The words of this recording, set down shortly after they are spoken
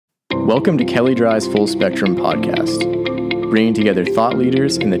Welcome to Kelley Drye's Full Spectrum podcast, bringing together thought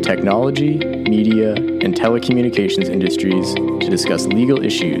leaders in the technology, media, and telecommunications industries to discuss legal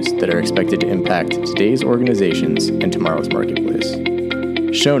issues that are expected to impact today's organizations and tomorrow's marketplace.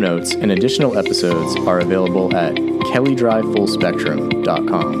 Show notes and additional episodes are available at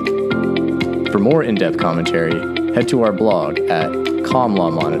kelleydryefullspectrum.com. For more in-depth commentary, head to our blog at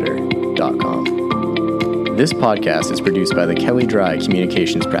comlawmonitor.com. This podcast is produced by the Kelley Drye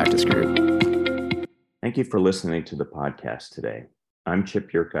Communications Practice Group. Thank you for listening to the podcast today. I'm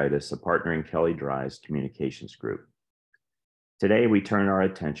Chip Yorkgitis, a partner in Kelley Drye's Communications Group. Today, we turn our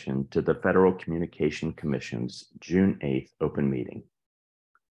attention to the Federal Communication Commission's June 8th open meeting.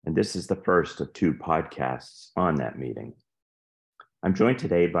 And this is the first of two podcasts on that meeting. I'm joined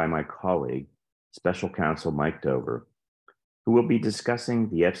today by my colleague, Special Counsel Mike Dover, who will be discussing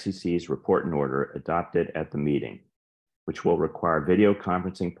the FCC's report and order adopted at the meeting, which will require video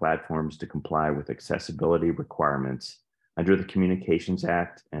conferencing platforms to comply with accessibility requirements under the Communications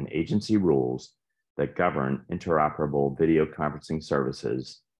Act and agency rules that govern interoperable video conferencing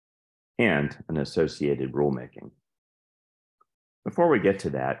services and an associated rulemaking. Before we get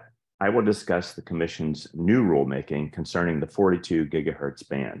to that, I will discuss the Commission's new rulemaking concerning the 42 gigahertz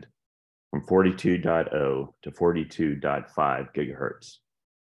band, from 42.0 to 42.5 gigahertz.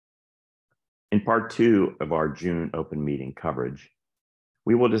 In part two of our June open meeting coverage,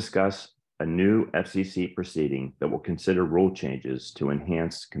 we will discuss a new FCC proceeding that will consider rule changes to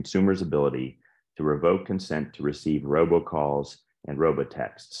enhance consumers' ability to revoke consent to receive robocalls and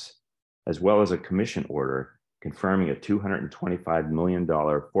robotexts, as well as a commission order confirming a $225 million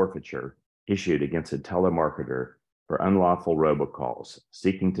forfeiture issued against a telemarketer for unlawful robocalls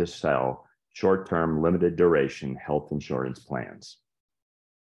seeking to sell short-term limited duration health insurance plans.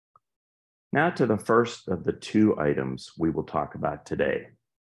 Now to the first of the two items we will talk about today.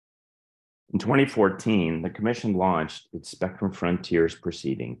 In 2014, the Commission launched its Spectrum Frontiers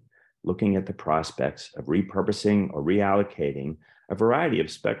proceeding, looking at the prospects of repurposing or reallocating a variety of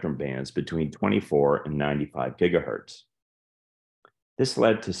spectrum bands between 24 and 95 gigahertz. This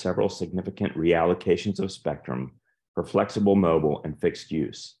led to several significant reallocations of spectrum for flexible mobile and fixed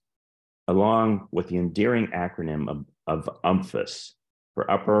use, along with the endearing acronym of UMFS,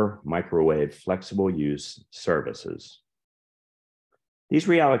 for Upper Microwave Flexible Use Services. These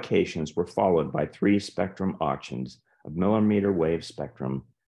reallocations were followed by 3 spectrum auctions of millimeter wave spectrum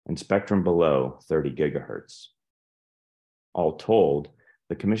and spectrum below 30 gigahertz. All told,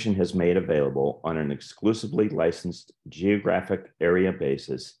 the Commission has made available on an exclusively licensed geographic area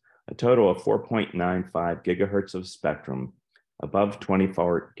basis a total of 4.95 gigahertz of spectrum above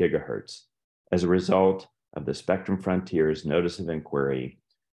 24 gigahertz as a result of the Spectrum Frontiers Notice of Inquiry,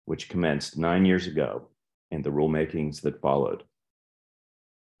 which commenced 9 years ago, and the rulemakings that followed.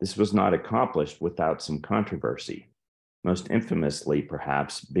 This was not accomplished without some controversy, most infamously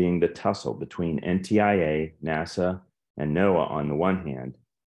perhaps being the tussle between NTIA, NASA, and NOAA on the one hand,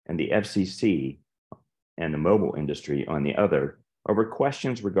 and the FCC and the mobile industry on the other, over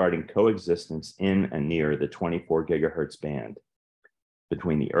questions regarding coexistence in and near the 24 gigahertz band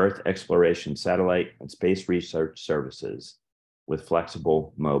between the Earth exploration satellite and space research services with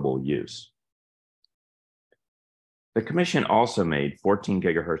flexible mobile use. The Commission also made 14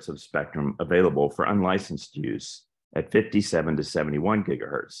 gigahertz of spectrum available for unlicensed use at 57 to 71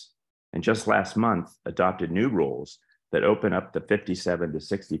 gigahertz, and just last month adopted new rules that open up the 57 to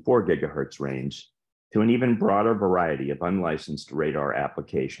 64 gigahertz range to an even broader variety of unlicensed radar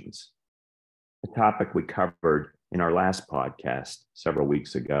applications, a topic we covered in our last podcast several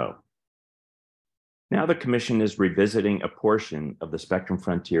weeks ago. Now the Commission is revisiting a portion of the Spectrum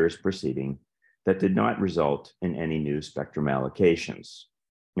Frontiers proceeding that did not result in any new spectrum allocations,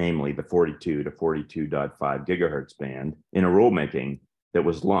 namely the 42 to 42.5 gigahertz band, in a rulemaking that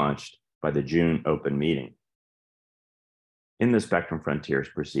was launched by the June open meeting. In the Spectrum Frontiers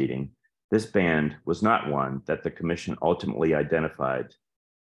proceeding, this band was not one that the Commission ultimately identified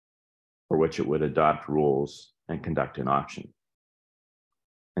for which it would adopt rules and conduct an auction.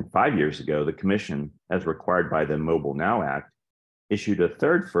 And 5 years ago, the Commission, as required by the Mobile Now Act, issued a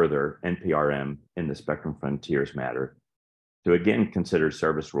third further NPRM in the Spectrum Frontiers matter to again consider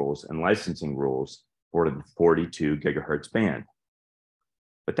service rules and licensing rules for the 42 gigahertz band.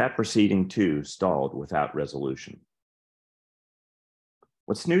 But that proceeding too stalled without resolution.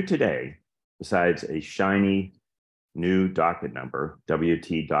 What's new today, besides a shiny new docket number,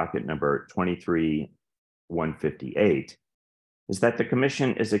 WT docket number 23158, is that the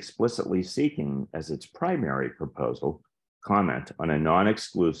Commission is explicitly seeking as its primary proposal comment on a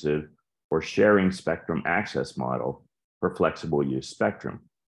non-exclusive or sharing spectrum access model for flexible use spectrum.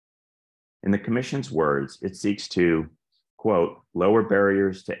 In the Commission's words, it seeks to, quote, lower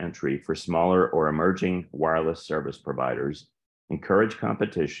barriers to entry for smaller or emerging wireless service providers, encourage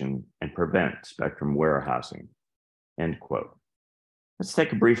competition, and prevent spectrum warehousing, end quote. Let's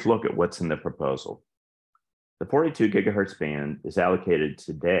take a brief look at what's in the proposal. The 42 gigahertz band is allocated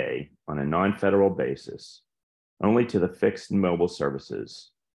today on a non-federal basis only to the fixed and mobile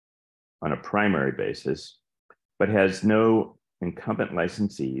services on a primary basis, but has no incumbent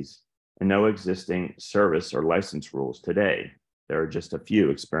licensees and no existing service or license rules today. There are just a few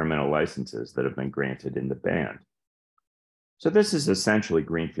experimental licenses that have been granted in the band. So this is essentially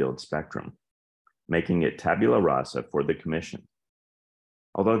greenfield spectrum, making it tabula rasa for the Commission.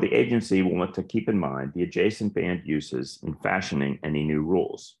 Although the agency will want to keep in mind the adjacent band uses in fashioning any new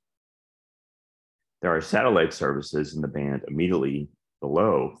rules. There are satellite services in the band immediately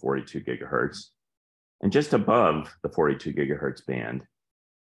below 42 gigahertz, and just above the 42 gigahertz band.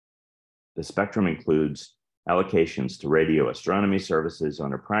 The spectrum includes allocations to radio astronomy services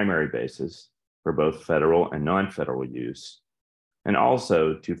on a primary basis for both federal and non-federal use, and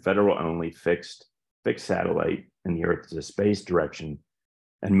also to federal-only fixed satellite in the Earth to space direction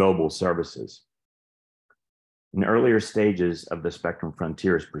and mobile services. In earlier stages of the Spectrum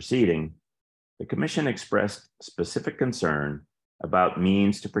Frontiers proceeding, the Commission expressed specific concern about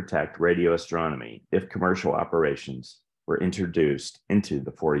means to protect radio astronomy if commercial operations were introduced into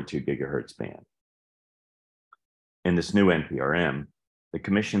the 42 gigahertz band. In this new NPRM, the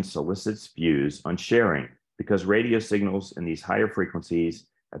Commission solicits views on sharing because radio signals in these higher frequencies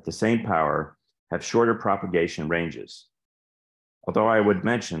at the same power have shorter propagation ranges. Although I would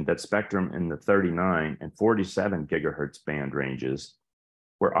mention that spectrum in the 39 and 47 gigahertz band ranges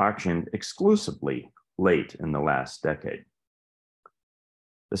were auctioned exclusively late in the last decade.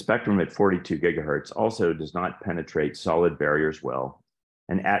 The spectrum at 42 gigahertz also does not penetrate solid barriers well,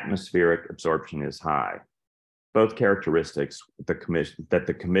 and atmospheric absorption is high, both characteristics that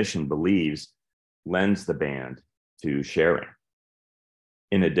the Commission believes lends the band to sharing.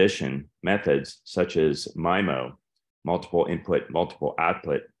 In addition, methods such as MIMO, multiple input, multiple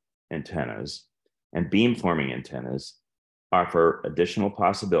output antennas, and beamforming antennas offer additional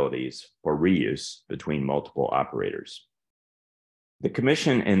possibilities for reuse between multiple operators. The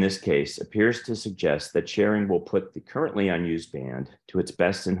Commission in this case appears to suggest that sharing will put the currently unused band to its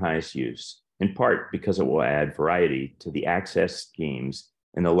best and highest use, in part because it will add variety to the access schemes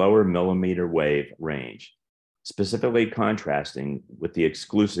in the lower millimeter wave range, specifically contrasting with the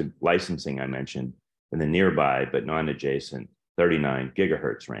exclusive licensing I mentioned in the nearby but non-adjacent 39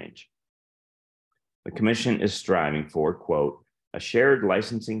 gigahertz range. The Commission is striving for, quote, a shared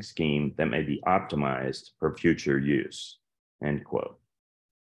licensing scheme that may be optimized for future use, end quote.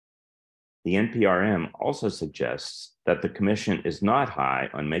 The NPRM also suggests that the Commission is not high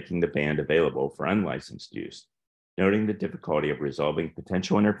on making the band available for unlicensed use, noting the difficulty of resolving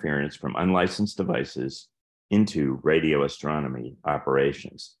potential interference from unlicensed devices into radio astronomy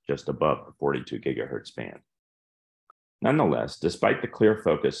operations just above the 42 gigahertz band. Nonetheless, despite the clear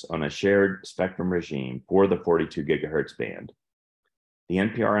focus on a shared spectrum regime for the 42 gigahertz band, the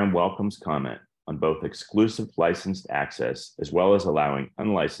NPRM welcomes comment on both exclusive licensed access as well as allowing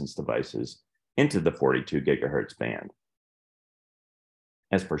unlicensed devices into the 42 gigahertz band.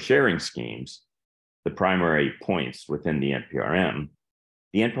 As for sharing schemes, the primary points within the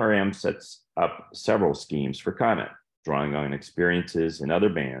NPRM sets up several schemes for comment, drawing on experiences in other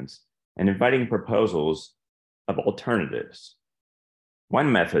bands and inviting proposals of alternatives.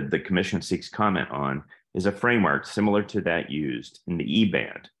 One method the Commission seeks comment on is a framework similar to that used in the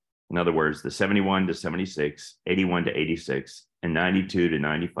E-band. In other words, the 71 to 76, 81 to 86, and 92 to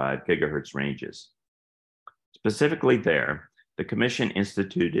 95 gigahertz ranges. Specifically there, the Commission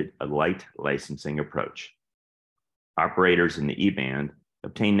instituted a light licensing approach. Operators in the E-band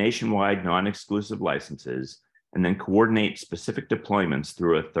obtain nationwide non-exclusive licenses and then coordinate specific deployments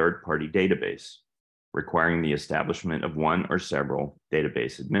through a third-party database, requiring the establishment of one or several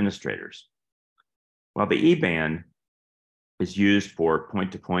database administrators. While the E-band is used for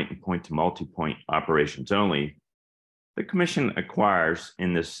point-to-point and point-to-multipoint operations only, the Commission acquires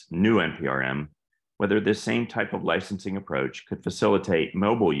in this new NPRM whether this same type of licensing approach could facilitate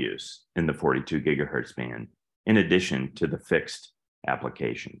mobile use in the 42 gigahertz band, in addition to the fixed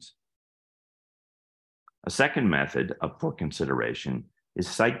applications. A second method for consideration is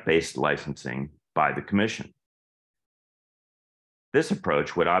site-based licensing by the Commission. This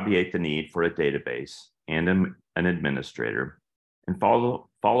approach would obviate the need for a database and an administrator and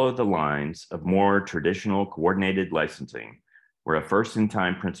follow the lines of more traditional coordinated licensing, where a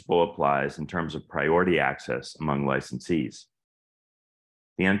first-in-time principle applies in terms of priority access among licensees.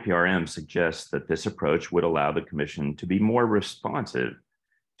 The NPRM suggests that this approach would allow the Commission to be more responsive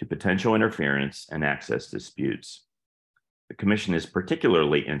to potential interference and access disputes. The Commission is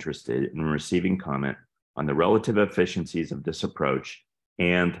particularly interested in receiving comment on the relative efficiencies of this approach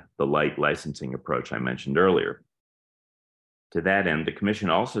and the light licensing approach I mentioned earlier. To that end, the Commission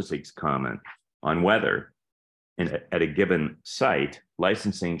also seeks comment on whether, at a given site,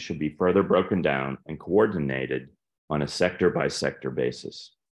 licensing should be further broken down and coordinated on a sector-by-sector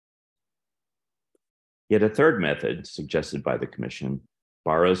basis. Yet a third method suggested by the Commission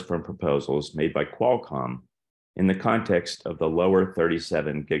borrows from proposals made by Qualcomm in the context of the lower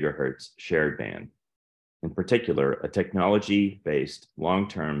 37 gigahertz shared band. In particular, a technology-based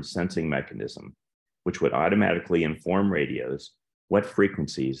long-term sensing mechanism, which would automatically inform radios what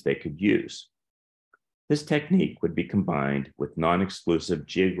frequencies they could use. This technique would be combined with non-exclusive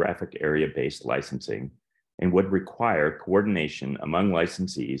geographic area-based licensing and would require coordination among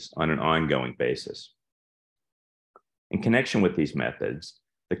licensees on an ongoing basis. In connection with these methods,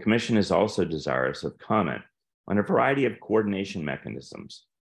 the Commission is also desirous of comment on a variety of coordination mechanisms,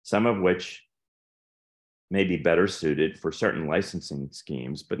 some of which may be better suited for certain licensing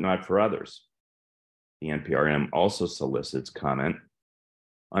schemes, but not for others. The NPRM also solicits comment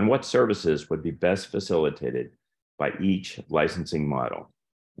on what services would be best facilitated by each licensing model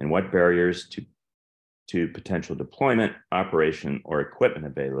and what barriers to potential deployment, operation, or equipment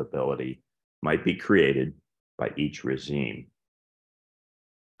availability might be created by each regime.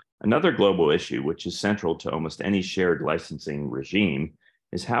 Another global issue, which is central to almost any shared licensing regime,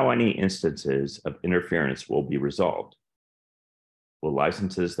 is how any instances of interference will be resolved. Will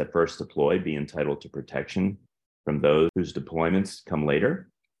licenses that first deploy be entitled to protection from those whose deployments come later?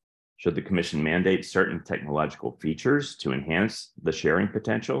 Should the Commission mandate certain technological features to enhance the sharing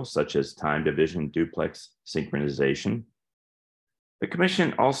potential, such as time division duplex synchronization? The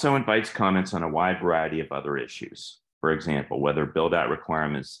Commission also invites comments on a wide variety of other issues. For example, whether build-out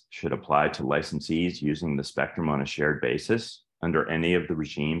requirements should apply to licensees using the spectrum on a shared basis under any of the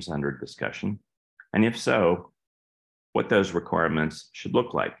regimes under discussion, and if so, what those requirements should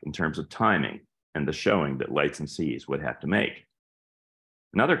look like in terms of timing and the showing that licensees would have to make.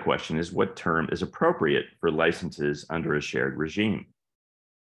 Another question is what term is appropriate for licenses under a shared regime.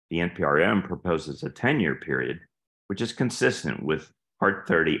 The NPRM proposes a 10-year period, which is consistent with Part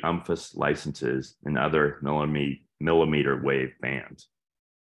 30 UMFS licenses and other millimeter wave bands.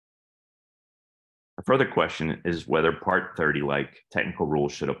 A further question is whether Part 30-like technical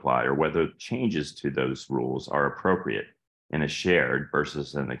rules should apply or whether changes to those rules are appropriate in a shared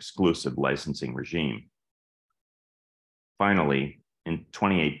versus an exclusive licensing regime. Finally, in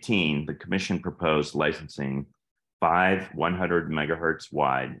 2018, the Commission proposed licensing 5 100 megahertz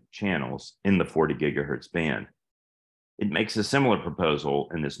wide channels in the 40 gigahertz band. It makes a similar proposal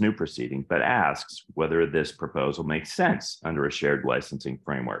in this new proceeding, but asks whether this proposal makes sense under a shared licensing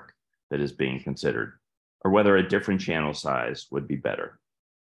framework that is being considered, or whether a different channel size would be better.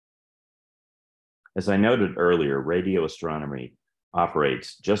 As I noted earlier, radio astronomy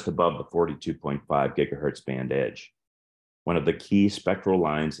operates just above the 42.5 gigahertz band edge. One of the key spectral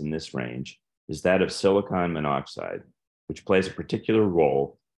lines in this range is that of silicon monoxide, which plays a particular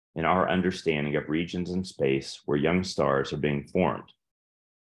role in our understanding of regions in space where young stars are being formed.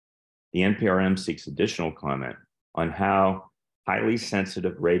 The NPRM seeks additional comment on how highly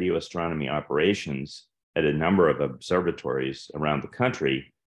sensitive radio astronomy operations at a number of observatories around the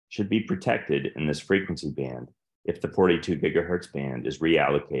country should be protected in this frequency band if the 42 gigahertz band is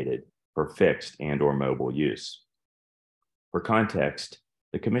reallocated for fixed and/or mobile use. For context,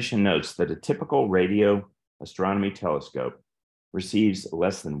 the Commission notes that a typical radio astronomy telescope receives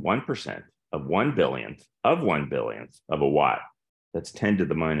less than 1% of 1 billionth of a watt, that's 10 to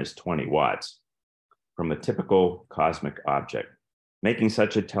the minus 20 watts, from a typical cosmic object, making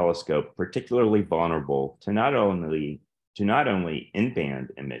such a telescope particularly vulnerable to not only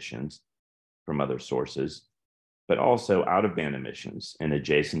in-band emissions from other sources, but also out-of-band emissions in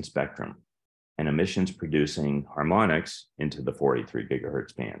adjacent spectrum and emissions producing harmonics into the 43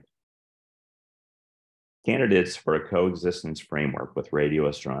 gigahertz band. Candidates for a coexistence framework with radio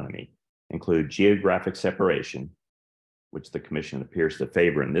astronomy include geographic separation, which the Commission appears to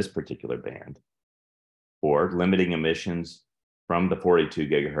favor in this particular band, or limiting emissions from the 42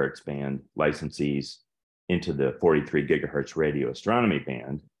 gigahertz band licensees into the 43 gigahertz radio astronomy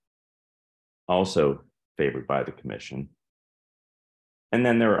band, also favored by the Commission. And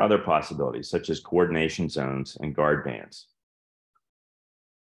then there are other possibilities, such as coordination zones and guard bands.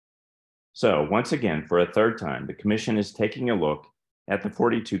 So once again, for a third time, the Commission is taking a look at the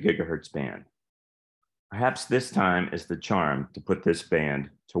 42 gigahertz band. Perhaps this time is the charm to put this band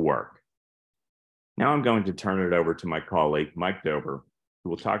to work. Now I'm going to turn it over to my colleague, Mike Dober, who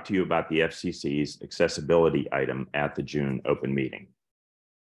will talk to you about the FCC's accessibility item at the June open meeting.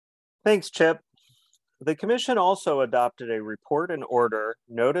 Thanks, Chip. The Commission also adopted a report and order,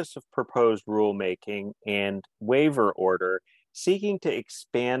 Notice of Proposed Rulemaking, and waiver order seeking to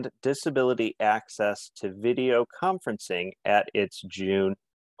expand disability access to video conferencing at its June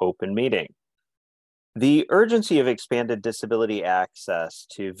open meeting. The urgency of expanded disability access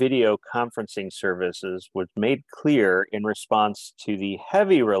to video conferencing services was made clear in response to the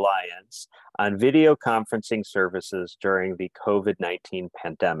heavy reliance on video conferencing services during the COVID-19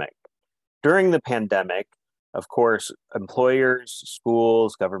 pandemic. During the pandemic, of course, employers,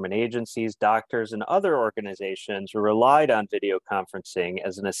 schools, government agencies, doctors, and other organizations relied on video conferencing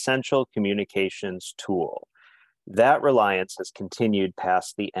as an essential communications tool. That reliance has continued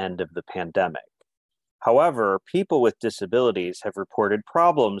past the end of the pandemic. However, people with disabilities have reported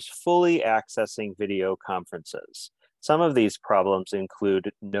problems fully accessing video conferences. Some of these problems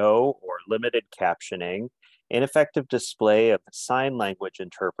include no or limited captioning, ineffective display of sign language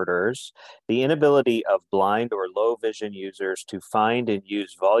interpreters, the inability of blind or low vision users to find and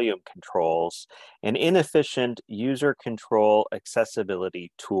use volume controls, and inefficient user control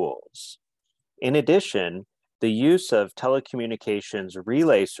accessibility tools. In addition, the use of telecommunications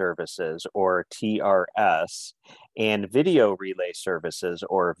relay services, or TRS, and video relay services,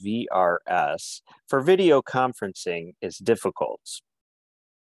 or VRS, for video conferencing is difficult.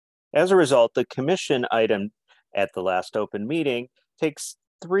 As a result, the Commission item at the last open meeting takes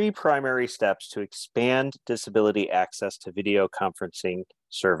 3 primary steps to expand disability access to video conferencing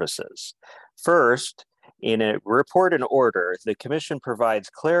services. First, in a report and order, the Commission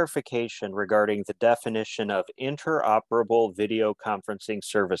provides clarification regarding the definition of interoperable video conferencing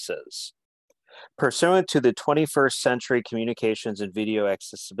services. Pursuant to the 21st Century Communications and Video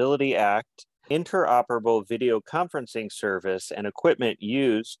Accessibility Act, interoperable video conferencing service and equipment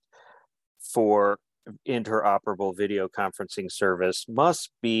used for interoperable video conferencing service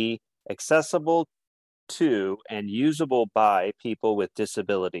must be accessible to and usable by people with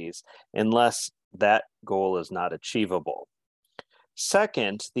disabilities unless that goal is not achievable.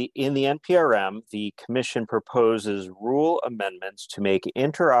 Second, in the NPRM, the Commission proposes rule amendments to make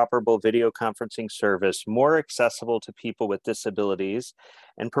interoperable video conferencing service more accessible to people with disabilities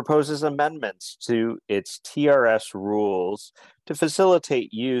and proposes amendments to its TRS rules to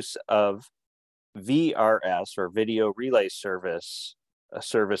facilitate use of VRS, or video relay services,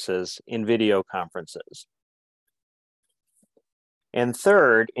 in video conferences. And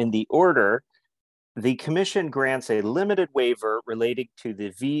third, in the order, the Commission grants a limited waiver relating to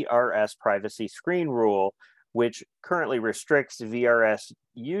the VRS privacy screen rule, which currently restricts VRS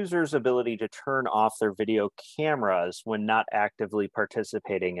users' ability to turn off their video cameras when not actively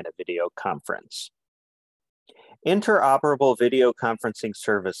participating in a video conference. Interoperable Video Conferencing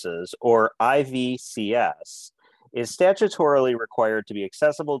Services, or IVCS, is statutorily required to be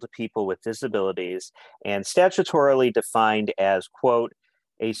accessible to people with disabilities and statutorily defined as, quote,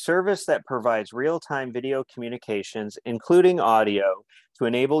 a service that provides real-time video communications, including audio, to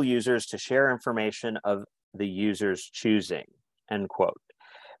enable users to share information of the user's choosing, end quote.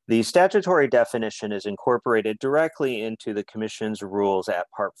 The statutory definition is incorporated directly into the Commission's rules at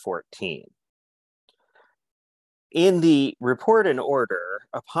Part 14. In the report and order,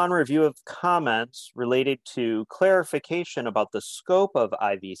 upon review of comments related to clarification about the scope of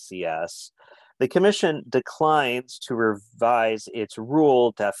IVCS, the Commission declines to revise its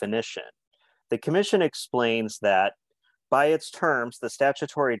rule definition. The Commission explains that, by its terms, the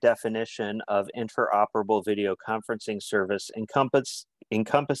statutory definition of interoperable video conferencing service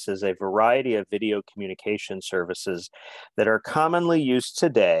encompasses a variety of video communication services that are commonly used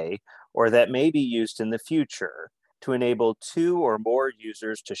today or that may be used in the future to enable 2 or more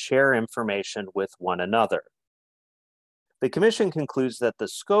users to share information with one another. The Commission concludes that the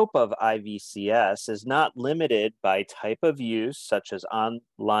scope of IVCS is not limited by type of use, such as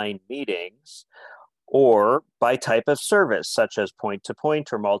online meetings, or by type of service, such as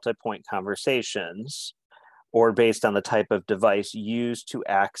point-to-point or multi-point conversations, or based on the type of device used to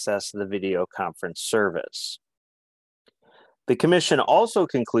access the video conference service. The Commission also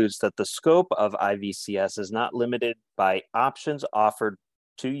concludes that the scope of IVCS is not limited by options offered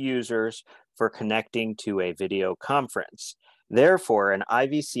to users for connecting to a video conference. Therefore, an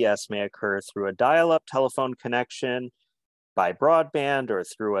IVCS may occur through a dial-up telephone connection, by broadband, or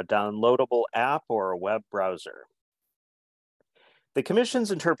through a downloadable app or a web browser. The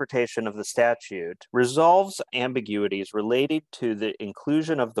Commission's interpretation of the statute resolves ambiguities related to the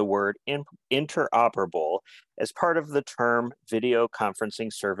inclusion of the word interoperable as part of the term video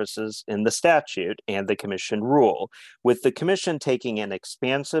conferencing services in the statute and the Commission rule, with the Commission taking an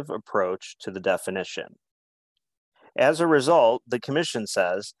expansive approach to the definition. As a result, the Commission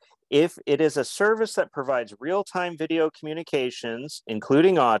says, if it is a service that provides real-time video communications,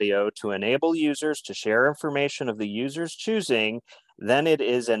 including audio, to enable users to share information of the user's choosing, then it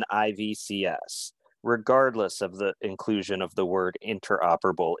is an IVCS, regardless of the inclusion of the word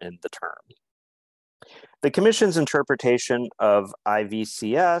interoperable in the term. The Commission's interpretation of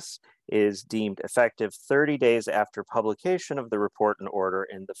IVCS is deemed effective 30 days after publication of the report and order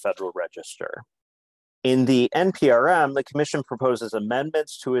in the Federal Register. In the NPRM, the Commission proposes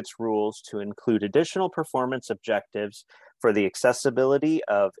amendments to its rules to include additional performance objectives for the accessibility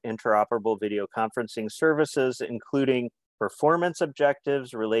of interoperable video conferencing services, including performance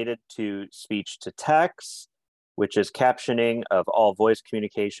objectives related to speech to text, which is captioning of all voice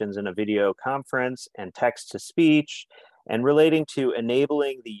communications in a video conference, and text to speech, and relating to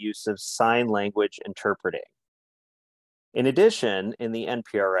enabling the use of sign language interpreting. In addition, in the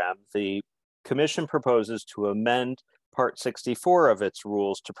NPRM, the Commission proposes to amend Part 64 of its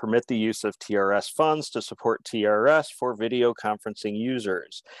rules to permit the use of TRS funds to support TRS for video conferencing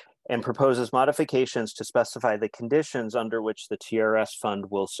users, and proposes modifications to specify the conditions under which the TRS fund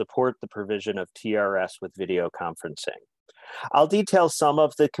will support the provision of TRS with video conferencing. I'll detail some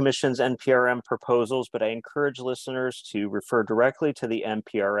of the Commission's NPRM proposals, but I encourage listeners to refer directly to the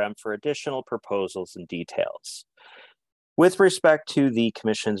NPRM for additional proposals and details. With respect to the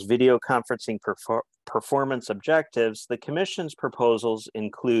Commission's video conferencing performance objectives, the Commission's proposals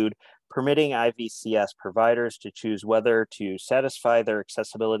include permitting IVCS providers to choose whether to satisfy their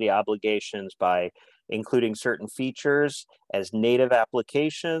accessibility obligations by including certain features as native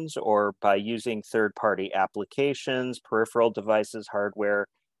applications or by using third-party applications, peripheral devices, hardware,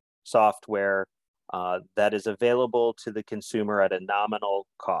 software that is available to the consumer at a nominal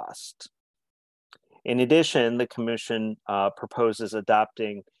cost. In addition, the Commission proposes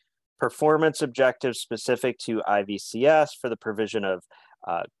adopting performance objectives specific to IVCS for the provision of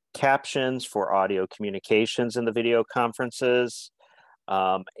captions for audio communications in the video conferences.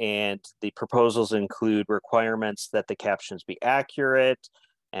 And the proposals include requirements that the captions be accurate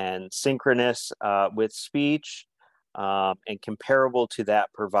and synchronous with speech and comparable to that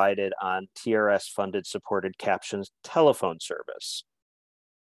provided on TRS-funded supported captions telephone service.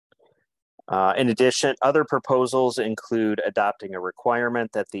 In addition, other proposals include adopting a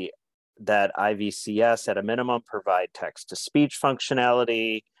requirement that that IVCS at a minimum provide text-to-speech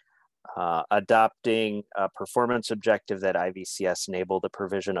functionality, adopting a performance objective that IVCS enable the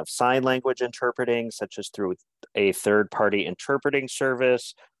provision of sign language interpreting, such as through a third-party interpreting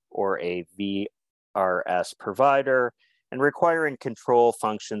service or a VRS provider, and requiring control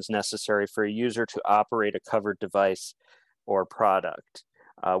functions necessary for a user to operate a covered device or product.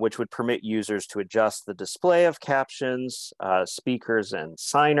 Which would permit users to adjust the display of captions, speakers and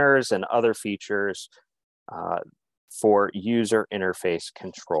signers, and other features for user interface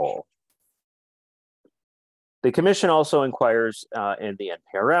control. The Commission also inquires in the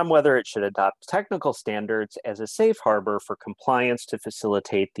NPRM whether it should adopt technical standards as a safe harbor for compliance to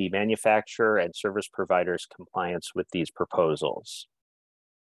facilitate the manufacturer and service providers' compliance with these proposals.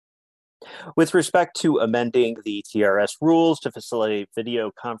 With respect to amending the TRS rules to facilitate video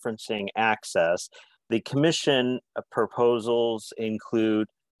conferencing access, the Commission proposals include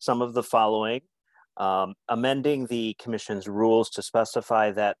some of the following. Amending the Commission's rules to specify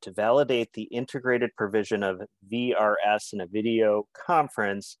that to validate the integrated provision of VRS in a video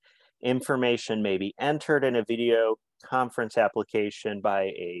conference, information may be entered in a video conference application by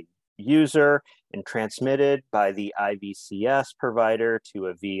a user and transmitted by the IVCS provider to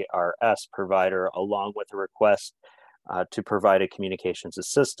a VRS provider, along with a request to provide a communications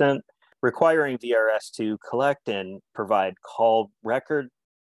assistant, requiring VRS to collect and provide call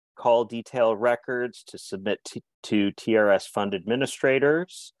detail records to submit to TRS fund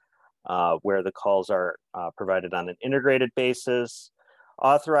administrators, where the calls are provided on an integrated basis,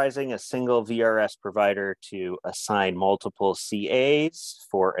 authorizing a single VRS provider to assign multiple CAs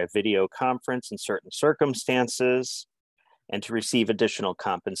for a video conference in certain circumstances, and to receive additional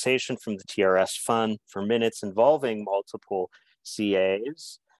compensation from the TRS fund for minutes involving multiple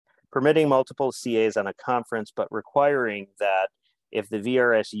CAs, permitting multiple CAs on a conference, but requiring that if the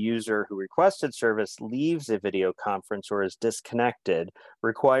VRS user who requested service leaves a video conference or is disconnected,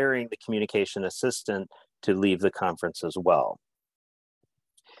 requiring the communication assistant to leave the conference as well.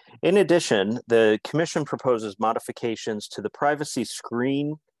 In addition, the Commission proposes modifications to the privacy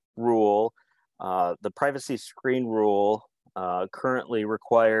screen rule. The privacy screen rule currently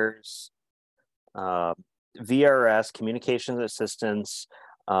requires VRS communications assistants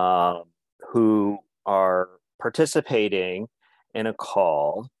who are participating in a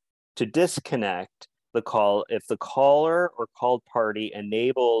call to disconnect the call if the caller or called party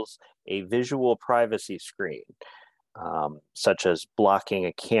enables a visual privacy screen, such as blocking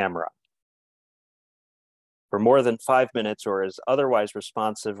a camera, for more than 5 minutes or is otherwise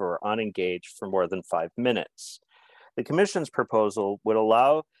responsive or unengaged for more than 5 minutes. The Commission's proposal would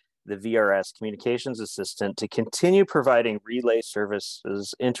allow the VRS communications assistant to continue providing relay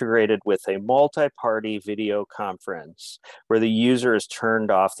services integrated with a multi-party video conference where the user is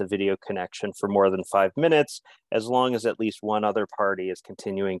turned off the video connection for more than 5 minutes, as long as at least one other party is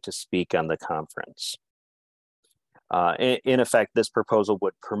continuing to speak on the conference. In effect, this proposal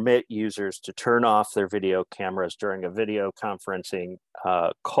would permit users to turn off their video cameras during a video conferencing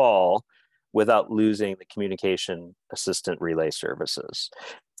call without losing the communication assistant relay services.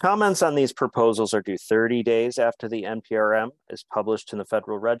 Comments on these proposals are due 30 days after the NPRM is published in the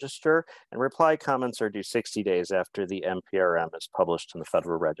Federal Register, and reply comments are due 60 days after the NPRM is published in the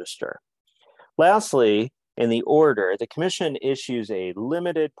Federal Register. Lastly, in the order, the Commission issues a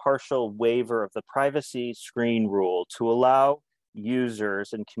limited partial waiver of the privacy screen rule to allow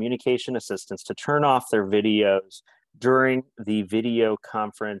users and communication assistants to turn off their videos during the video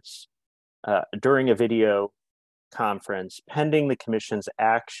conference, during a video conference pending the Commission's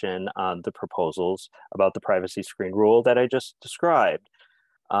action on the proposals about the privacy screen rule that I just described.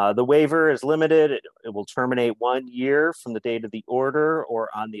 The waiver is limited. It will terminate 1 year from the date of the order or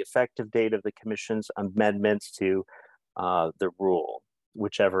on the effective date of the Commission's amendments to the rule,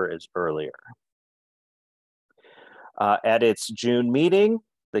 whichever is earlier. At its June meeting,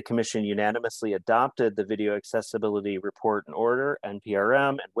 the Commission unanimously adopted the Video Accessibility Report and Order,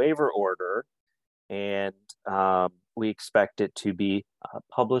 NPRM, and Waiver Order, and we expect it to be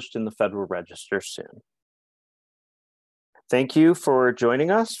published in the Federal Register soon. Thank you for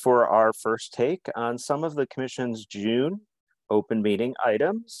joining us for our first take on some of the Commission's June open meeting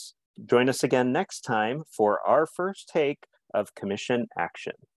items. Join us again next time for our first take of Commission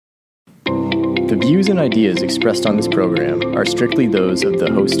action. The views and ideas expressed on this program are strictly those of the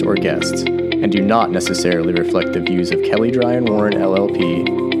host or guests and do not necessarily reflect the views of Kelley Drye & Warren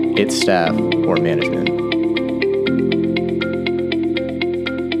LLP, its staff, or management.